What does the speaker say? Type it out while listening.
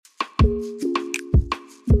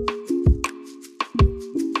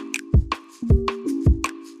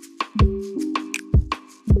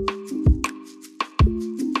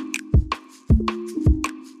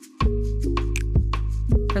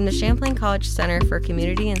College Center for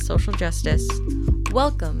Community and Social Justice.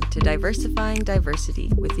 Welcome to Diversifying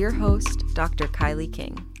Diversity with your host, Dr. Kylie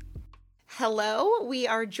King. Hello, we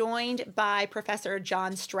are joined by Professor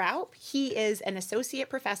John Stroup. He is an associate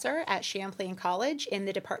professor at Champlain College in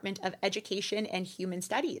the Department of Education and Human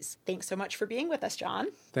Studies. Thanks so much for being with us, John.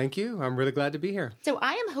 Thank you. I'm really glad to be here. So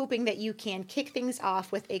I am hoping that you can kick things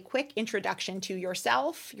off with a quick introduction to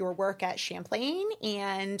yourself, your work at Champlain,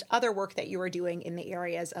 and other work that you are doing in the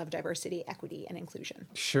areas of diversity, equity, and inclusion.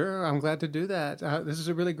 Sure, I'm glad to do that. This is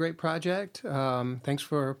a really great project. Thanks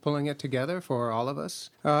for pulling it together for all of us.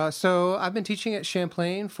 So I've been teaching at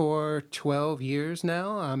Champlain for 12 years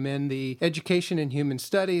now. I'm in the education and human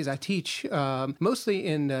studies. I teach mostly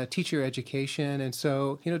in teacher education. And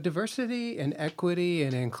so, diversity and equity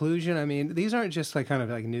and inclusion, these aren't just like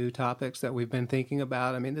new topics that we've been thinking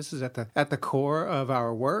about. This is at the core of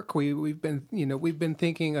our work. We've been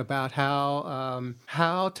thinking about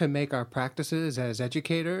how to make our practices as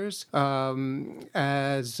educators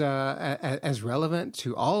as relevant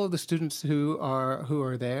to all of the students who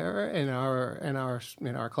are there in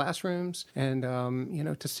our classrooms, and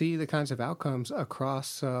to see the kinds of outcomes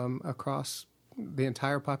across the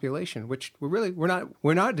entire population, which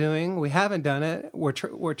we're not doing. We haven't done it.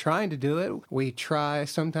 We're trying to do it. We try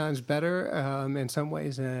sometimes better in some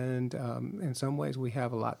ways, and in some ways we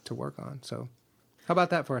have a lot to work on. So how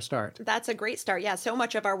about that for a start? That's a great start. Yeah, so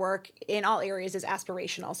much of our work in all areas is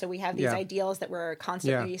aspirational. So we have these ideals that we're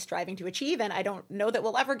constantly striving to achieve, and I don't know that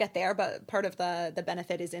we'll ever get there, but part of the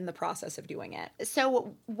benefit is in the process of doing it.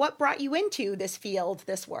 So what brought you into this field,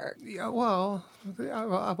 this work? Yeah, well,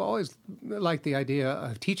 I've always liked the idea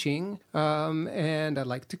of teaching, and I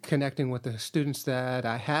like connecting with the students that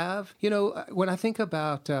I have. When I think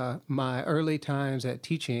about my early times at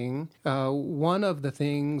teaching, one of the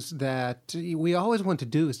things that we always want to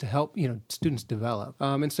do is to help students develop,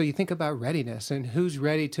 and so you think about readiness and who's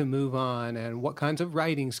ready to move on, and what kinds of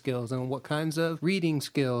writing skills and what kinds of reading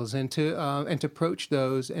skills, and to approach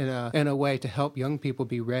those in a way to help young people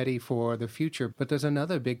be ready for the future. But there's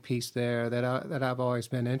another big piece there that I've always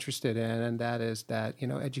been interested in, and that is that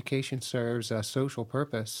education serves a social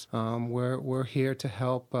purpose. We're here to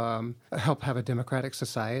help have a democratic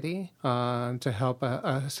society, to help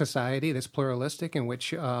a society that's pluralistic, in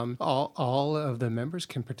which all of the members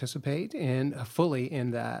can participate fully in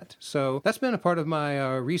that. So that's been a part of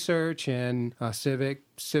my research and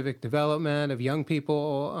civic development of young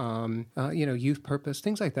people, youth purpose,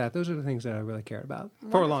 things like that. Those are the things that I really cared about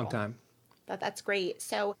for a long time. That's great.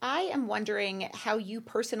 So I am wondering how you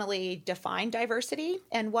personally define diversity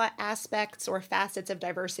and what aspects or facets of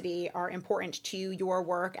diversity are important to your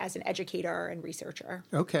work as an educator and researcher.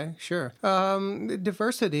 Okay, sure.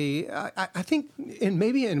 Diversity, I think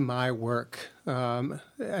maybe in my work,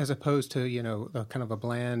 as opposed to, a kind of a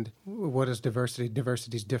bland, what is diversity?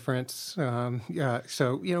 Diversity's difference. But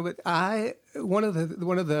one of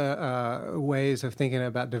the ways of thinking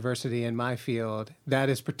about diversity in my field that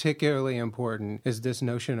is particularly important is this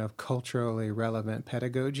notion of culturally relevant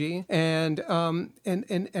pedagogy, and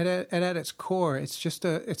at its core, it's just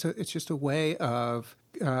a way of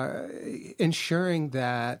ensuring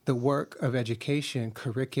that the work of education,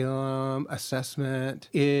 curriculum, assessment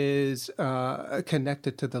is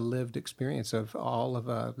connected to the lived experience of all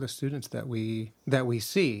of the students that we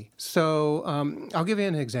see. So I'll give you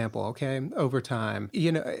an example, okay? Over time,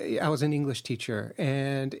 I was an English teacher,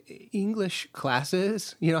 and English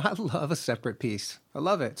classes, I love A Separate Peace. I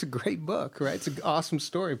love it. It's a great book, right? It's an awesome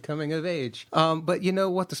story of coming of age. But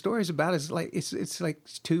what the story's about is it's like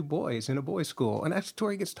two boys in a boys' school, and that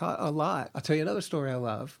story gets taught a lot. I'll tell you another story I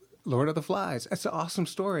love. Lord of the Flies. That's an awesome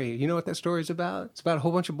story. You know what that story is about? It's about a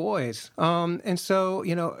whole bunch of boys. And so,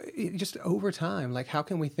 just over time, how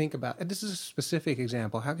can we think about, and this is a specific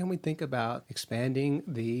example, how can we think about expanding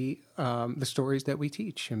the stories that we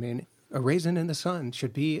teach? A Raisin in the Sun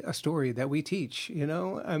should be a story that we teach,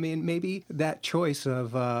 maybe that choice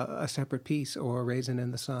of A Separate Peace or A Raisin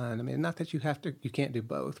in the Sun. Not that you can't do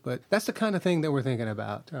both, but that's the kind of thing that we're thinking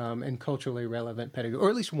about in culturally relevant pedagogy, or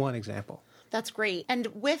at least one example. That's great. And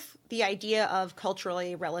with the idea of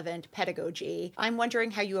culturally relevant pedagogy, I'm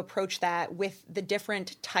wondering how you approach that with the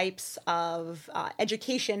different types of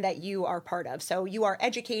education that you are part of. So you are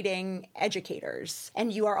educating educators,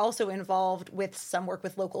 and you are also involved with some work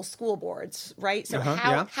with local school boards, right? So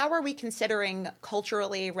how are we considering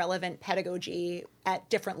culturally relevant pedagogy at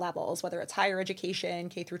different levels, whether it's higher education,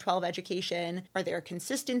 K through 12 education? Are there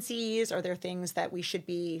consistencies? Are there things that we should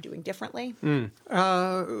be doing differently?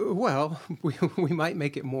 Well, we might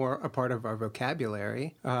make it more a part of our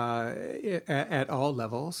vocabulary at all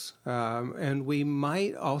levels, and we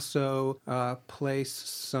might also place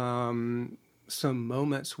some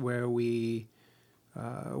moments where we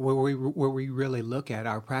really look at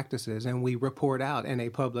our practices and we report out in a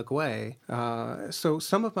public way. So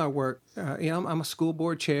some of my work, I'm a school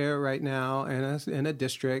board chair right now in a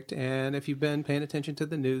district, and if you've been paying attention to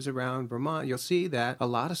the news around Vermont, you'll see that a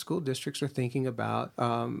lot of school districts are thinking about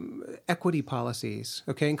equity policies.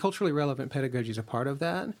 Okay, and culturally relevant pedagogy is a part of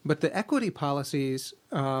that, but the equity policies,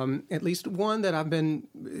 at least one that I've been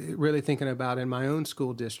really thinking about in my own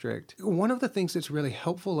school district, one of the things that's really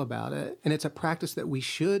helpful about it, and it's a practice that we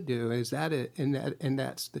should do, is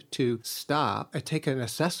that's to stop and take an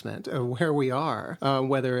assessment of where we are,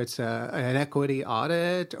 whether it's an equity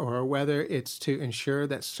audit or whether it's to ensure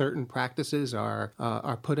that certain practices are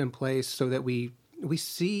put in place so that we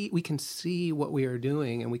can see what we are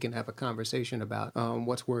doing, and we can have a conversation about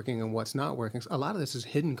what's working and what's not working. A lot of this is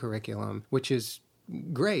hidden curriculum, which is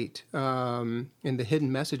great in the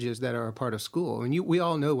hidden messages that are a part of school. And we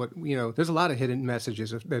all know there's a lot of hidden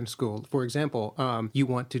messages in school. For example, you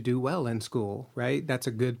want to do well in school, right? That's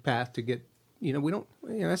a good path to get.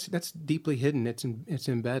 That's deeply hidden. It's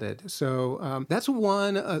embedded. So that's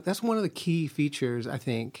one of the key features, I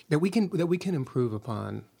think, that we can improve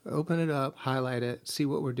upon. Open it up, highlight it, see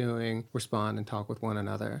what we're doing, respond, and talk with one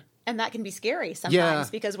another. And that can be scary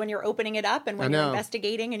sometimes because when you're opening it up and when you're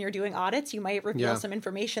investigating and you're doing audits, you might reveal some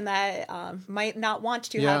information that might not want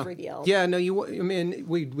to have revealed. Yeah, no,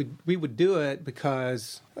 we would do it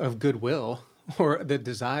because of goodwill or the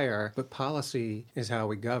desire, but policy is how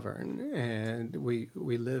we govern, and we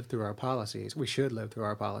live through our policies. We should live through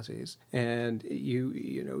our policies, and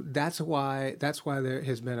that's why there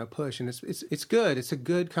has been a push, and it's good. It's a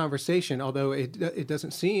good conversation, although it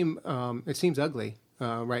doesn't seem it seems ugly.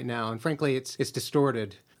 Right now, and frankly, it's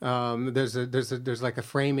distorted. There's like a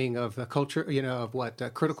framing of the culture, of what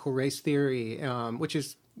critical race theory, which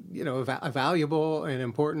is a valuable and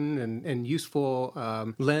important and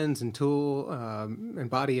useful lens and tool and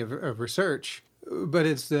body of research. But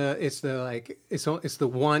it's the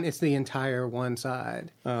entire one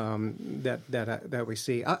side that we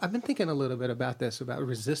see. I've been thinking a little bit about this, about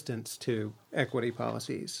resistance to equity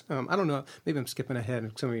policies. I don't know, maybe I'm skipping ahead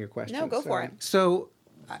of some of your questions. No, go for it. So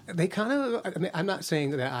they kind of, I'm not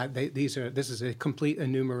saying that this is a complete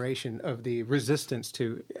enumeration of the resistance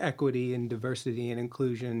to equity and diversity and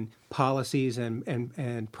inclusion policies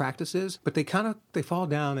and practices, but they fall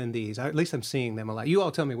down in these. At least I'm seeing them a lot. You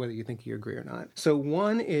all tell me whether you think you agree or not. So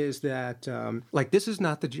one is that, this is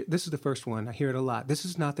the first one. I hear it a lot. This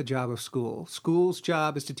is not the job of school. School's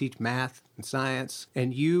job is to teach math and science,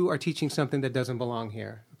 and you are teaching something that doesn't belong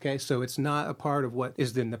here. Okay, so it's not a part of what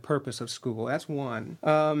is then the purpose of school. That's one.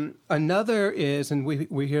 Another is, and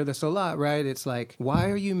we hear this a lot, right? It's like, why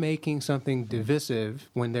are you making something divisive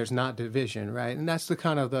when there's not division, right? And that's the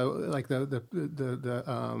kind of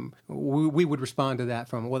we would respond to that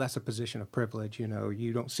from, well, that's a position of privilege.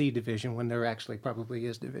 You don't see division when there actually probably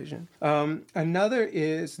is division. Another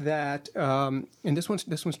is that, and this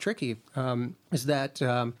one's tricky, is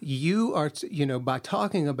that you are, by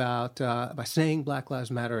talking about, by saying Black Lives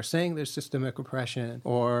Matter, or saying there's systemic oppression,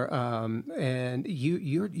 or and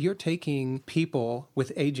you're taking people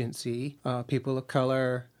with agency, people of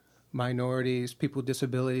color, minorities, people with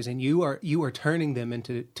disabilities, and you are turning them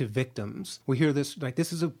into victims. We hear this like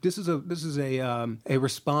this is a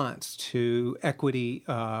response to equity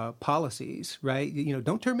policies, right?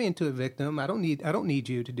 Don't turn me into a victim. I don't need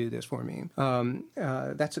you to do this for me.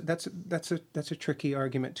 That's a tricky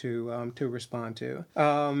argument to respond to.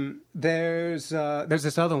 There's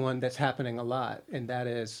this other one that's happening a lot, and that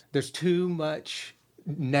is there's too much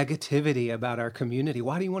negativity about our community.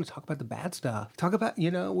 Why do you want to talk about the bad stuff? Talk about,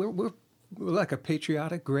 we're like a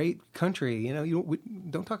patriotic, great country.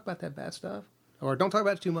 Don't talk about that bad stuff. Or don't talk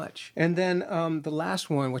about it too much. And then the last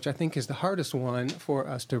one, which I think is the hardest one for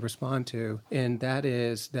us to respond to, and that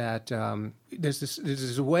is that there's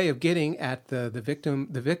this way of getting at the victim.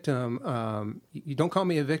 The victim, you don't call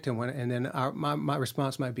me a victim, and then my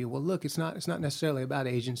response might be, well, look, it's not necessarily about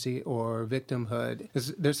agency or victimhood.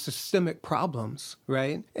 There's systemic problems,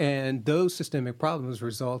 right? And those systemic problems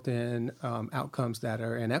result in outcomes that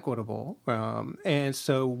are inequitable. And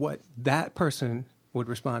so what that person would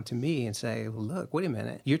respond to me and say, well, look, wait a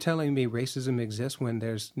minute. You're telling me racism exists when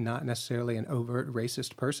there's not necessarily an overt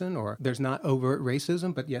racist person, or there's not overt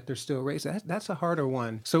racism, but yet there's still racism. That's a harder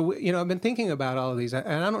one. So, I've been thinking about all of these, and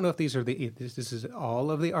I don't know if this is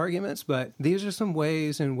all of the arguments, but these are some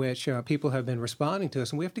ways in which people have been responding to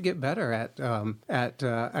us, and we have to get better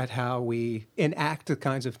at how we enact the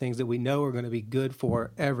kinds of things that we know are going to be good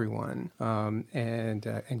for everyone,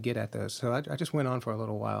 and get at those. So I just went on for a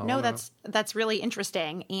little while. No, that's really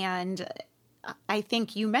interesting. And I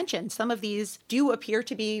think you mentioned some of these do appear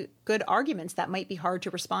to be good arguments that might be hard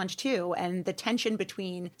to respond to, and the tension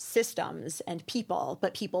between systems and people,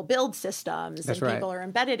 but people build systems and people are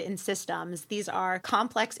embedded in systems. These are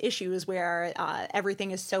complex issues where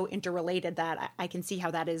everything is so interrelated that I can see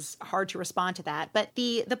how that is hard to respond to that. But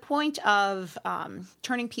the point of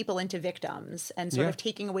turning people into victims and sort of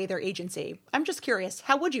taking away their agency, I'm just curious,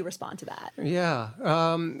 how would you respond to that? Yeah.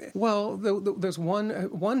 Well, there's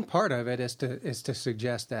one part of it is to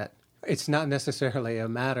suggest that it's not necessarily a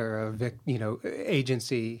matter of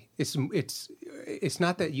agency. It's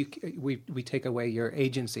not that we take away your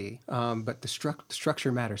agency, but the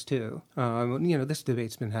structure matters too. This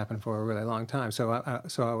debate's been happening for a really long time. So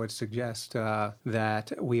I would suggest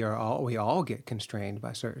that we all get constrained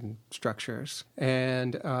by certain structures,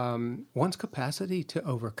 and one's capacity to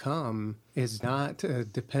overcome is not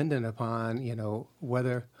dependent upon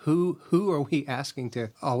whether who are we asking to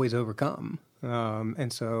always overcome.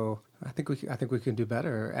 And so I think we can do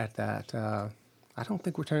better at that. I don't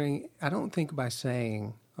think by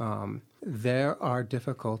saying there are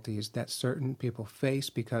difficulties that certain people face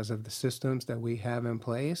because of the systems that we have in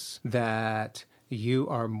place, that you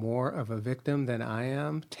are more of a victim than I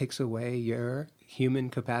am, takes away your human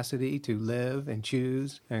capacity to live and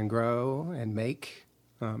choose and grow and make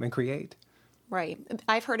and create. Right.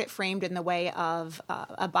 I've heard it framed in the way of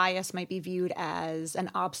a bias might be viewed as an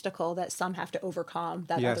obstacle that some have to overcome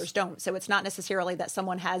that others don't. So it's not necessarily that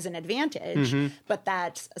someone has an advantage, but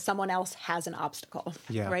that someone else has an obstacle,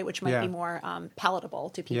 right? Which might be more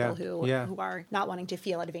palatable to people who are not wanting to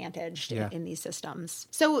feel advantaged in these systems.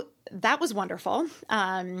 So that was wonderful.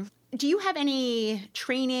 Do you have any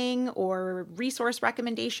training or resource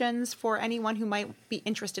recommendations for anyone who might be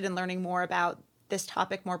interested in learning more about this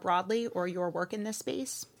topic more broadly, or your work in this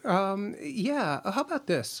space? How about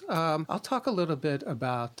this? I'll talk a little bit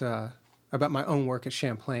about my own work at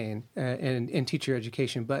Champlain and in teacher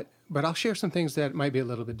education, but I'll share some things that might be a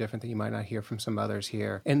little bit different that you might not hear from some others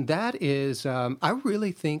here. And that is, I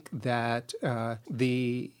really think that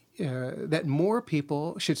that more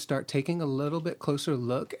people should start taking a little bit closer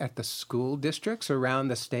look at the school districts around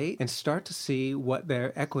the state and start to see what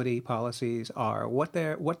their equity policies are. What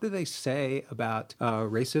do they say about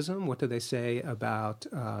racism? What do they say about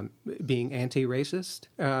being anti-racist?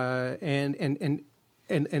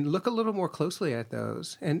 And look a little more closely at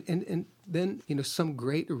those. And then, some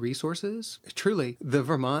great resources. Truly, the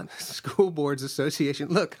Vermont School Boards Association.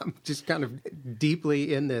 Look, I'm just kind of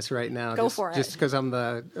deeply in this right now. Go for it. Just because I'm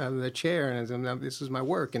the chair and this is my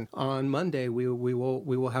work. And on Monday, we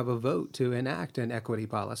will have a vote to enact an equity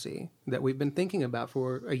policy that we've been thinking about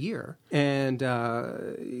for a year, and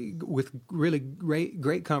with really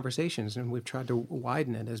great conversations. And we've tried to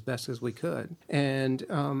widen it as best as we could. And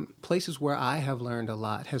places where I have learned a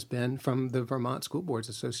lot has been from the Vermont School Boards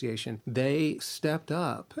Association. They stepped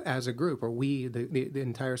up as a group, or the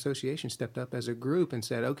entire association stepped up as a group and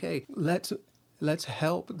said, okay, let's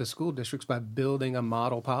help the school districts by building a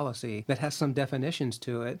model policy that has some definitions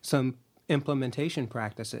to it, some implementation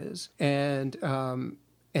practices, and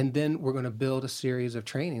then we're going to build a series of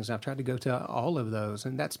trainings. I've tried to go to all of those,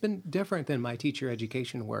 and that's been different than my teacher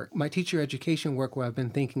education work. My teacher education work, where I've been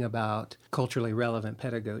thinking about culturally relevant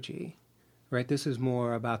pedagogy. Right, this is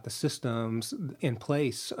more about the systems in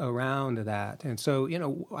place around that, and so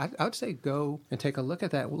I would say go and take a look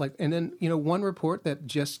at that. And then one report that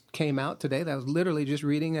just came out today that I was literally just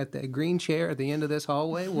reading at the green chair at the end of this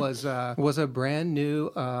hallway was a brand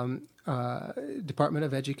new Department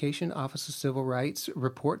of Education Office of Civil Rights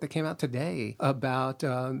report that came out today about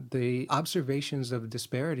the observations of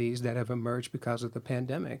disparities that have emerged because of the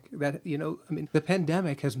pandemic. That the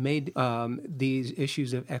pandemic has made these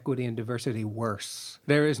issues of equity and diversity worse.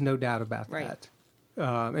 There is no doubt about that.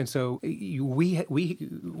 And so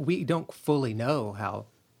we don't fully know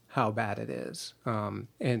how bad it is.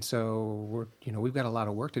 And so we've got a lot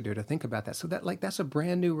of work to do to think about that. So that's a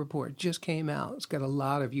brand new report, just came out. It's got a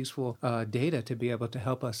lot of useful data to be able to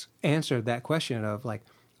help us answer that question of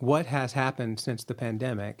what has happened since the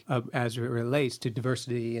pandemic as it relates to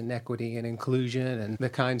diversity and equity and inclusion and the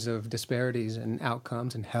kinds of disparities and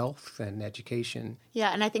outcomes in health and education.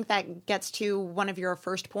 Yeah, and I think that gets to one of your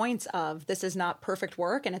first points of this is not perfect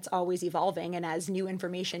work and it's always evolving. And as new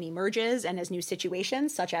information emerges and as new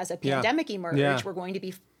situations, such as a pandemic emerge, we're going to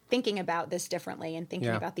be thinking about this differently and thinking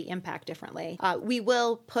about the impact differently. We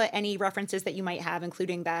will put any references that you might have,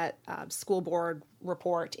 including that school board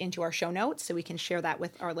report, into our show notes so we can share that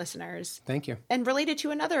with our listeners. Thank you. And related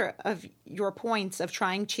to another of your points of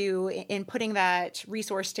trying to, in putting that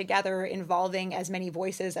resource together, involving as many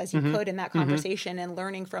voices as you could in that conversation and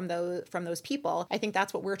learning from those people, I think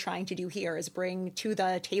that's what we're trying to do here, is bring to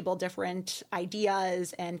the table different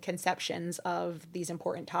ideas and conceptions of these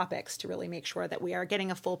important topics to really make sure that we are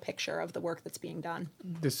getting a full picture of the work that's being done.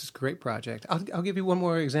 This is a great project. I'll give you one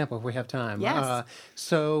more example if we have time. Yes.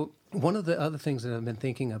 So one of the other things that I've been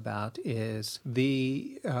thinking about is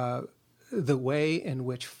the way in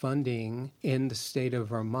which funding in the state of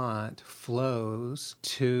Vermont flows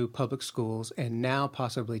to public schools and now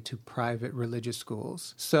possibly to private religious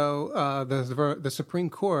schools. So the Supreme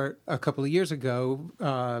Court a couple of years ago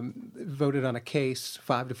voted on a case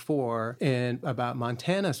 5-4 about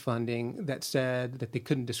Montana's funding that said that they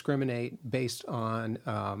couldn't discriminate based on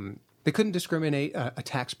They couldn't discriminate a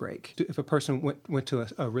tax break if a person went to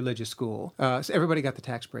a religious school. So everybody got the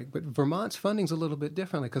tax break. But Vermont's funding's a little bit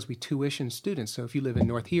differently because we tuition students. So if you live in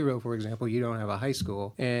North Hero, for example, you don't have a high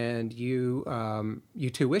school, and you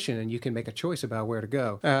tuition, and you can make a choice about where to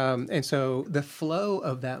go. And so the flow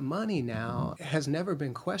of that money now has never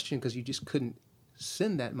been questioned because you just couldn't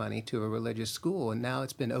send that money to a religious school, and now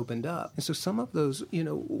it's been opened up. And so some of those,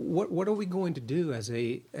 what are we going to do as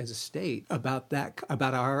a state about that,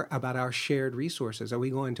 about our shared resources? Are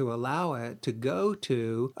we going to allow it to go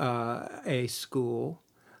to a school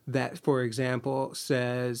that, for example,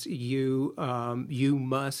 says you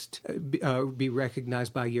must be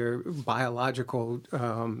recognized by your biological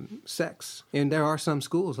sex, and there are some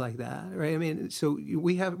schools like that, right? I mean, so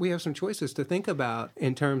we have some choices to think about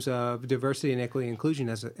in terms of diversity and equity and inclusion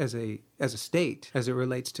as a state as it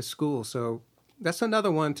relates to schools. So that's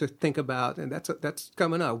another one to think about, and that's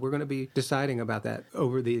coming up. We're going to be deciding about that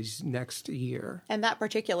over these next year. And that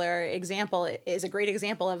particular example is a great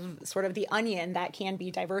example of sort of the onion that can be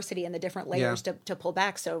diversity and the different layers to pull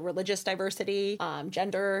back. So religious diversity,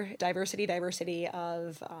 gender diversity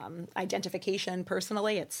of identification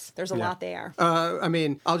personally. There's a lot there. I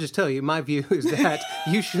mean, I'll just tell you, my view is that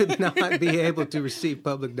you should not be able to receive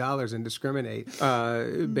public dollars and discriminate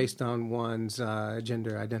based on one's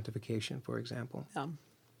gender identification, for example.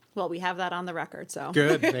 Well, we have that on the record, so.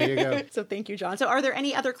 Good. There you go. So thank you, John. So are there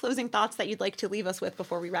any other closing thoughts that you'd like to leave us with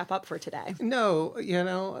before we wrap up for today? No,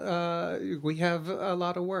 we have a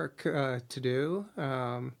lot of work to do.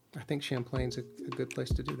 I think Champlain's a good place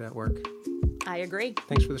to do that work. I agree.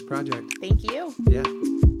 Thanks for this project. Thank you. Yeah.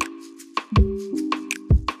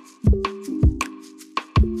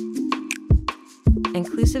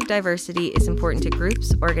 Inclusive diversity is important to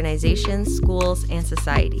groups, organizations, schools, and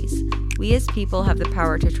societies. We as people have the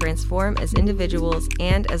power to transform as individuals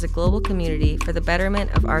and as a global community for the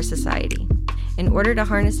betterment of our society. In order to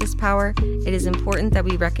harness this power, it is important that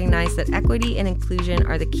we recognize that equity and inclusion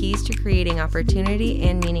are the keys to creating opportunity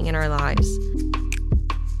and meaning in our lives.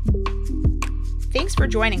 Thanks for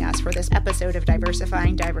joining us for this episode of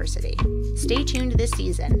Diversifying Diversity. Stay tuned this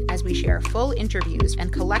season as we share full interviews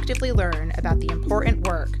and collectively learn about the important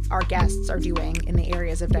work our guests are doing in the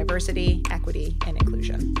areas of diversity, equity, and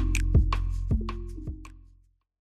inclusion.